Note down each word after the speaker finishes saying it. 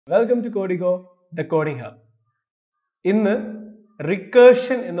Welcome to Codigo, the Coding Hub. In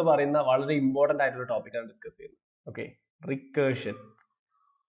recursion in the very important topic I discuss. Okay, recursion.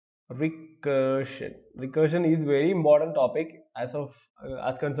 Recursion is very important topic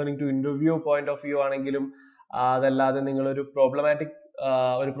as concerning to interview point of view anengilum adallade ningal oru problematic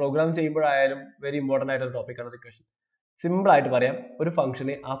oru program cheyyumbozhayalum very important topic ആണ് recursion. Simple ആയിട്ട് പറയാം ഒരു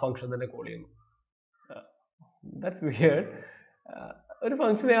ഫംഗ്ഷനെ ആ function തന്നെ call ചെയ്യുന്നു. That's weird. ഒരു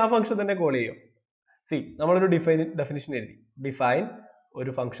ഫംഗ്ഷനെ ആ ഫംഗ്ഷൻ തന്നെ കോൾ ചെയ്യും. See, നമ്മളൊരു definition എഴുതി. Define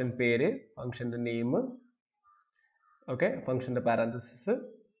ഒരു ഫംഗ്ഷൻ പേര്, ഫംഗ്ഷന്റെ നെയിം, ഓക്കെ, ഫംഗ്ഷന്റെ പാരാന്തസിസ്,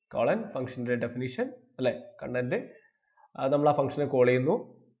 കോളൻ, ഫംഗ്ഷന്റെ ഡെഫിനിഷൻ, അല്ലേ, കണ്ടന്റ്, നമ്മൾ ആ ഫംഗ്ഷനെ കോൾ ചെയ്യുന്നു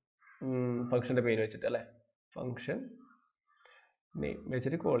ഫംഗ്ഷന്റെ പേര് വെച്ചിട്ട്, അല്ലേ, ഫംഗ്ഷൻ നെയിം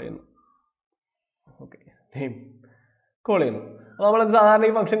വെച്ചിട്ട് കോൾ ചെയ്യുന്നു. ഓക്കെ, നെയിം കോൾ ചെയ്യുന്നു. അപ്പോൾ നമ്മൾ സാധാരണ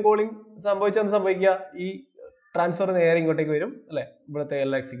ഈ ഫംഗ്ഷൻ കോളിംഗ് സംഭവിക്കുക ഈ ട്രാൻസ്ഫർ നേരെ ഇങ്ങോട്ടേക്ക് വരും, അല്ലേ, ഇവിടുത്തെ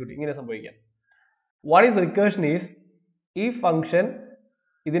എല്ലാം എക്സിക്യൂട്ട് ഇങ്ങനെ സംഭവിക്കാം. വാട്ട് ഈസ് റിക്കേർഷൻ ഈസ് ഈ ഫംഗ്ഷൻ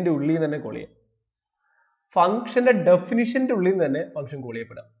ഇതിന്റെ ഉള്ളിൽ തന്നെ കോൾ ചെയ്യാം. ഫംഗ്ഷന്റെ ഡെഫിനിഷന്റെ ഉള്ളിൽ തന്നെ ഫംഗ്ഷൻ കോൾ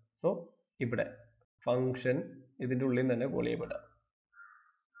ചെയ്യപ്പെടാം. സോ ഇവിടെ ഫംഗ്ഷൻ ഇതിന്റെ ഉള്ളിൽ തന്നെ call ചെയ്യപ്പെടാം.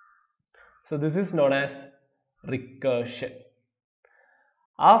 So this is known as recursion.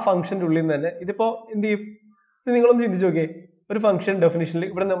 ആ ഫംഗ്ഷന്റെ ഉള്ളിൽ നിന്ന് തന്നെ ഇതിപ്പോ എന്ത് ചെയ്യും? നിങ്ങളൊന്ന് ചിന്തിച്ചു നോക്കിയേ, ഒരു ഫംഗ്ഷൻ ഡെഫിനിഷനിൽ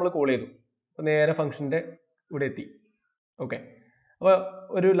ഇവിടെ നമ്മൾ കോൾ ചെയ്തു, അപ്പൊ നേരെ ഫംഗ്ഷന്റെ ഇവിടെ എത്തി. ഓക്കെ, അപ്പോൾ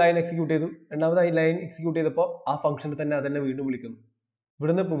ഒരു ലൈൻ എക്സിക്യൂട്ട് ചെയ്തു, രണ്ടാമത് ഈ ലൈൻ എക്സിക്യൂട്ട് ചെയ്തപ്പോൾ ആ ഫംഗ്ഷനെ തന്നെ അതന്നെ വീണ്ടും വിളിക്കുന്നു.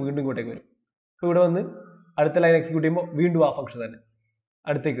 ഇവിടുന്ന് ഇപ്പോൾ വീണ്ടും ഇങ്ങോട്ടേക്ക് വരും. ഇപ്പോൾ ഇവിടെ വന്ന് അടുത്ത ലൈൻ എക്സിക്യൂട്ട് ചെയ്യുമ്പോൾ വീണ്ടും ആ ഫംഗ്ഷൻ തന്നെ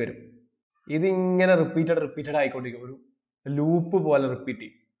അടുത്തേക്ക് വരും. ഇതിങ്ങനെ റിപ്പീറ്റഡ് ആയിക്കൊണ്ടിരിക്കും, ഒരു ലൂപ്പ് പോലെ റിപ്പീറ്റ്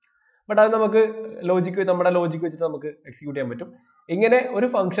ചെയ്യും. ബട്ട് അത് നമുക്ക് നമ്മുടെ ലോജിക്ക് വെച്ചിട്ട് നമുക്ക് എക്സിക്യൂട്ട് ചെയ്യാൻ പറ്റും. ഇങ്ങനെ ഒരു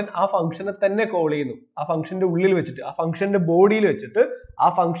ഫംഗ്ഷൻ ആ ഫംഗ്ഷനെ തന്നെ കോൾ ചെയ്യുന്നു, ആ ഫംഗ്ഷന്റെ ഉള്ളിൽ വെച്ചിട്ട്, ആ ഫംഗ്ഷന്റെ ബോഡിയിൽ വെച്ചിട്ട് ആ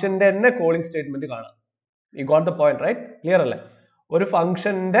ഫംഗ്ഷന്റെ തന്നെ കോളിംഗ് സ്റ്റേറ്റ്മെന്റ് കാണാം. You got the point, right? Clear അല്ലേ? ഒരു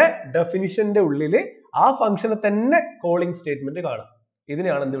ഫംഗ്ഷന്റെ ഡെഫിനിഷന്റെ ഉള്ളിൽ ആ ഫംഗ്ഷനെ തന്നെ കോളിംഗ് സ്റ്റേറ്റ്മെന്റ് കാണാം.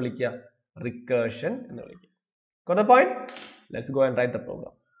 ഇതിനെയാണ് എന്ത് വിളിക്കുക? റിക്കേർഷൻ എന്ന് വിളിക്കുക. Got the point? Let's go and write the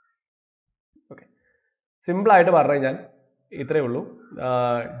program. Okay, simple ആയിട്ട് പറഞ്ഞു കഴിഞ്ഞാൽ ഇത്രയേ ഉള്ളൂ.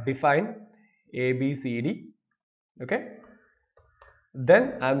 Define ABCD. Okay, then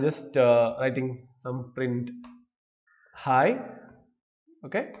I'm just writing some print hi.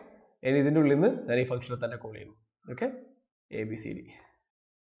 Okay, ഇനി ഇതിന്റെ ഉള്ളിൽ നിന്ന് ഞാൻ ഈ ഫംഗ്ഷനെ തന്നെ കോൾ ചെയ്യുന്നു. Okay, ABCD.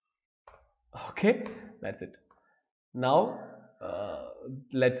 Okay, that's it. Now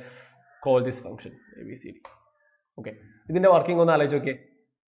let's call this function ABCD. Okay, ഇതിന്റെ വർക്കിംഗ് ഒന്ന് ആലോചിച്ച് നോക്കിയേ.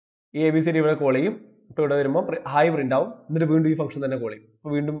 ഈ ABCD ഇവിടെ കോൾ ചെയ്യും, ഇപ്പോൾ ഇവിടെ വരുമ്പോൾ ഹായ് പ്രിന്റ് ആവും, എന്നിട്ട് വീണ്ടും ഈ ഫംഗ്ഷൻ തന്നെ കോൾ ചെയ്യും,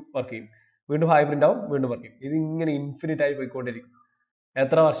 ഇപ്പോൾ വീണ്ടും വർക്ക് ചെയ്യും, വീണ്ടും ഹായ് പ്രിന്റ് ആവും, വീണ്ടും വർക്ക് ചെയ്യും. ഇതിങ്ങനെ ഇൻഫിനിറ്റ് ആയി പോയിക്കൊണ്ടിരിക്കും.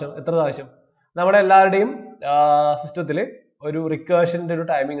 എത്ര പ്രാവശ്യം? നമ്മുടെ എല്ലാവരുടെയും സിസ്റ്റത്തിൽ ഒരു റിക്കേർഷന്റെ ഒരു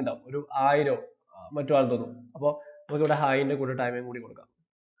ടൈമിംഗ് ഉണ്ടാവും, ഒരു 1000 മറ്റു ആൾ തോന്നും. അപ്പോൾ നമുക്ക് ഇവിടെ ഹായിന്റെ കൂടെ ടൈമിംഗ് കൂടി കൊടുക്കാം.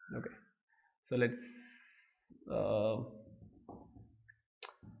 ഓക്കെ, സോ ലെറ്റ്സ്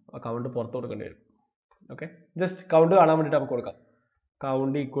കൗണ്ട് പുറത്ത് കൊടുക്കേണ്ടി വരും. Okay, just count കാണാൻ വേണ്ടിട്ട് നമുക്ക് കൊടുക്കാം.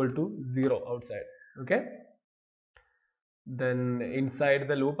 Count equal to 0 outside. Okay, then inside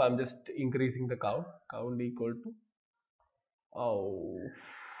the loop I'm just increasing the count equal to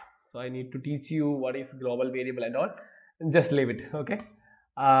so I need to teach you what is global variable and all. Just leave it. Okay,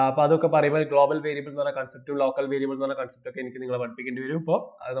 അപ്പോൾ അതൊക്കെ പറയുമ്പോൾ global variable എന്ന് പറഞ്ഞ കൺസെപ്റ്റും local variable എന്ന് പറഞ്ഞ concept ഒക്കെ എനിക്ക് നിങ്ങളെ പഠിപ്പിക്കേണ്ടി വരും. ഇപ്പോൾ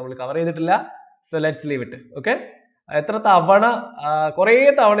അത് നമ്മൾ കവർ ചെയ്തിട്ടില്ല. So let's leave it. Okay, എത്ര തവണ കുറേ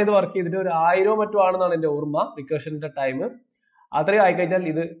തവണ ഇത് വർക്ക് ചെയ്തിട്ട് ഒരു 1000 മറ്റോ ആണെന്നാണ് എൻ്റെ ഓർമ്മ റിക്കേർഷന്റെ ടൈം. അത്രയും ആയിക്കഴിഞ്ഞാൽ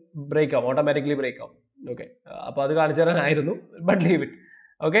ഇത് ബ്രേക്ക് ആവും, ഓട്ടോമാറ്റിക്കലി ബ്രേക്ക് ആവും. ഓക്കെ, അപ്പൊ അത് കാണിച്ചു തരാനായിരുന്നു, but leave it.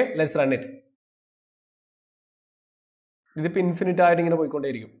 Okay, let's run it. ഇതിപ്പോ ഇൻഫിനിറ്റ് ആയിട്ട് ഇങ്ങനെ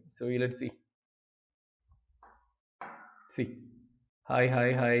പോയിക്കൊണ്ടേയിരിക്കും. സോ ലെറ്റ്സ് സി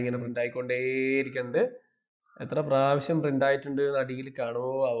ഹായ് ഇങ്ങനെ പ്രിന്റ് ആയിക്കൊണ്ടേയിരിക്കുന്നുണ്ട്. എത്ര പ്രാവശ്യം പ്രിന്റ് ആയിട്ടുണ്ട് അടിയിൽ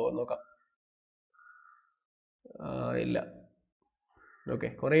കാണുമോ ആവോ നോക്കാം. ഇല്ല. ഓക്കെ,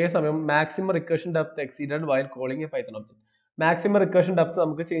 കുറേ സമയം maximum recursion depth exceeded while calling A Python object. Maximum recursion depth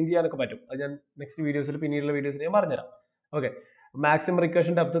നമുക്ക് ചേഞ്ച് ചെയ്യാനൊക്കെ പറ്റും. അത് ഞാൻ നെക്സ്റ്റ് വീഡിയോസിൽ, പിന്നീടുള്ള വീഡിയോസിൽ ഞാൻ പറഞ്ഞുതരാം. ഓക്കെ, മാക്സിമം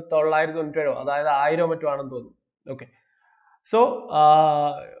റിക്കേർഷൻ ഡെപ്ത് 997, അതായത് 1000 മറ്റോ ആണെന്ന് തോന്നുന്നു. ഓക്കെ, സോ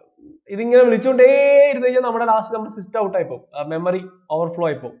ഇതിങ്ങനെ വിളിച്ചുകൊണ്ടേ ഇരുന്ന് കഴിഞ്ഞാൽ നമ്മുടെ ലാസ്റ്റ് നമ്മുടെ സിസ്റ്റം ഔട്ട് ആയി പോകും, മെമ്മറി ഓവർഫ്ലോ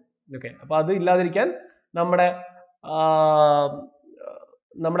ആയി പോകും. ഓക്കെ, അപ്പൊ അത് ഇല്ലാതിരിക്കാൻ നമ്മുടെ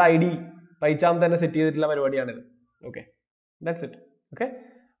ID പൈച്ചാം തന്നെ സെറ്റ് ചെയ്തിട്ടുള്ള പരിപാടിയാണിത്. Okay, that's it. ഓക്കെ,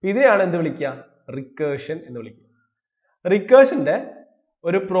 ഇതിനെയാണ് എന്ത് വിളിക്കുക? റിക്കേർഷൻ എന്ന് വിളിക്കുക. റിക്കേർഷന്റെ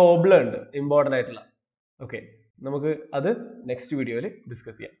ഒരു പ്രോബ്ലം ഉണ്ട്, ഇമ്പോർട്ടൻ്റ് ആയിട്ടുള്ള. ഓക്കെ, നമുക്ക് അത് നെക്സ്റ്റ് വീഡിയോയിൽ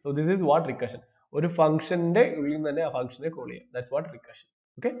ഡിസ്കസ് ചെയ്യാം. So this is what recursion. ഒരു ഫംഗ്ഷന്റെ ഉള്ളിൽ നിന്ന് തന്നെ ആ ഫംഗ്ഷനെ കോൾ ചെയ്യാം. That's what recursion.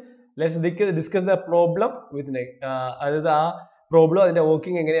 Okay, let's discuss the problem with അതായത് ആ പ്രോബ്ലം അതിന്റെ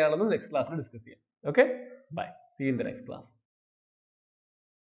വർക്കിംഗ് എങ്ങനെയാണെന്ന് നെക്സ്റ്റ് ക്ലാസ്സിൽ ഡിസ്കസ് ചെയ്യാം. Okay, by, see in the next class.